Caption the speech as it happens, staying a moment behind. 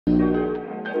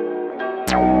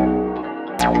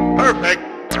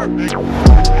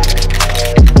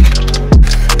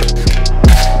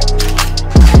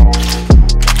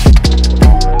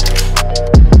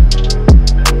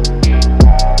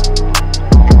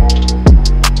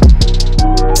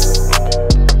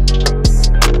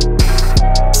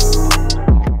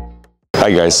Hi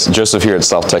guys, Joseph here at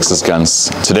South Texas Guns.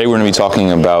 Today we're going to be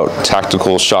talking about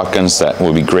tactical shotguns that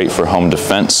will be great for home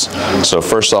defense. So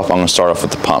first off, I'm going to start off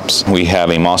with the pumps. We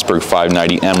have a Mossberg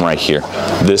 590M right here.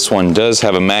 This one does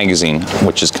have a magazine,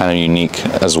 which is kind of unique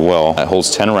as well. It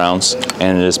holds 10 rounds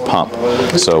and it is pump.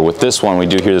 So with this one, we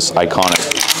do hear this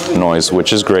iconic noise,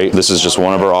 which is great. This is just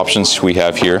one of our options we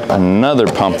have here. Another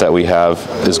pump that we have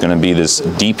is going to be this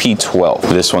DP12.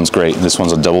 This one's great. This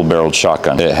one's a double-barreled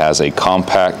shotgun. It has a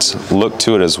compact look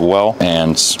to it as well,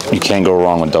 and you can't go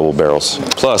wrong with double barrels.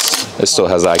 Plus, it still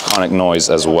has the iconic noise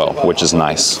as well, which is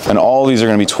nice. And all these are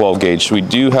going to be 12 gauge. We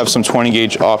do have some 20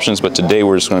 gauge options, but today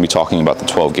we're just going to be talking about the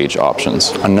 12 gauge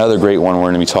options. Another great one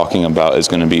we're going to be talking about is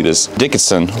going to be this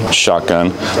Dickinson shotgun.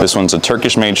 This one's a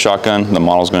Turkish-made shotgun. The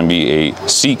model is going to be a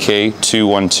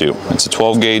CK212. It's a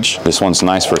 12 gauge. This one's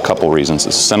nice for a couple reasons.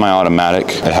 It's semi-automatic.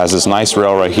 It has this nice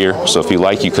rail right here, so if you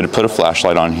like, you could put a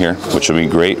flashlight on here, which would be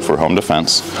great for home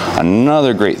defense.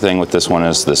 Another great thing with this one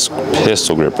is this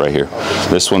pistol grip right here.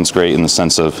 This one's great in the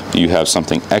sense of you have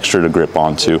something extra to grip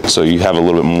onto, so you have a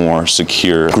little bit more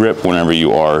secure grip whenever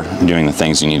you are doing the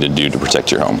things you need to do to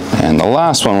protect your home. And the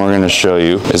last one we're going to show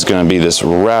you is going to be this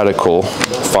Radical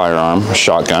firearm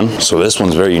shotgun. So this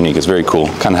one's very unique. It's very cool.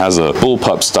 Kind of has a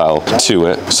bullpup style to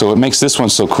it. So what makes this one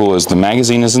so cool is the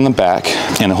magazine is in the back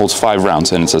and it holds 5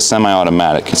 rounds, and it's a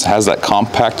semi-automatic. It has that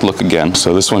compact look again.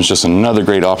 So this one's just another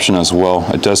great option as well.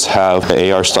 It does have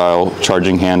the AR style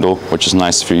charging handle, which is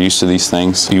nice if you're used to these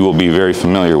things. You will be very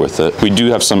familiar with it. We do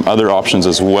have some other options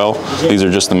as well. These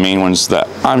are just the main ones that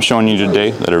I'm showing you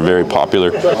today that are very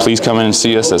popular. Please come in and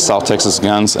see us at South Texas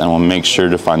Guns, and we'll make sure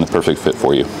to find the perfect fit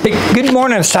for you. Hey, good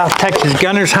morning, South Texas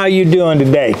Gunners. How you doing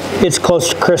today? It's close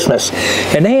to Christmas,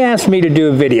 and they asked me to do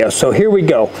a video, so here we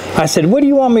go. I said, what do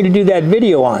you want me to do that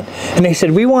video on? And they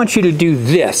said, we want you to do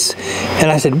this. And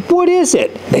I said, what is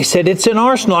it? They said, it's an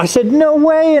arsenal. I said, no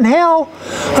way in hell.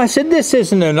 I said, this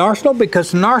isn't an arsenal,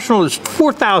 because an arsenal is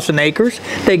 4,000 acres.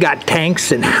 They got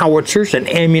tanks and howitzers and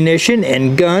ammunition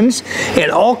and guns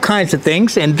and all kinds of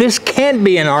things, and this can't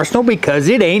be an arsenal because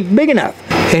it ain't big enough.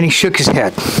 And he shook his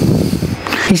head.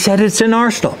 He said, it's an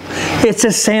arsenal. It's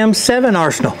a SAM 7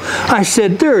 arsenal. I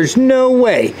said, there's no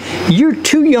way. You're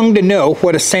too young to know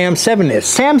what a SAM 7 is.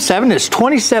 SAM 7 is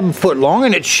 27 foot long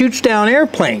and it shoots down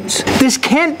airplanes. This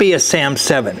can't be a SAM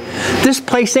 7. This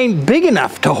place ain't big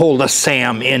enough to hold a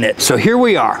SAM in it. So here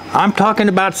we are. I'm talking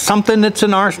about something that's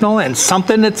an arsenal and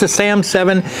something that's a SAM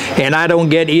 7, and I don't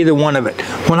get either one of it.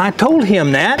 When I told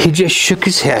him that, he just shook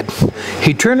his head.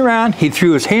 He turned around, he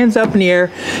threw his hands up in the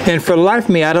air, and for the life of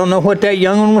me, I don't know what that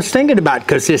young one was thinking about,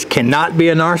 because this cannot be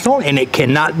an arsenal and it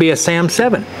cannot be a SAM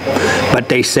 7. But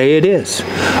they say it is.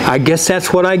 I guess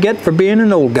that's what I get for being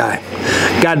an old guy.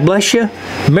 God bless you.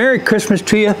 Merry Christmas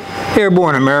to you,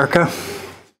 Airborne America.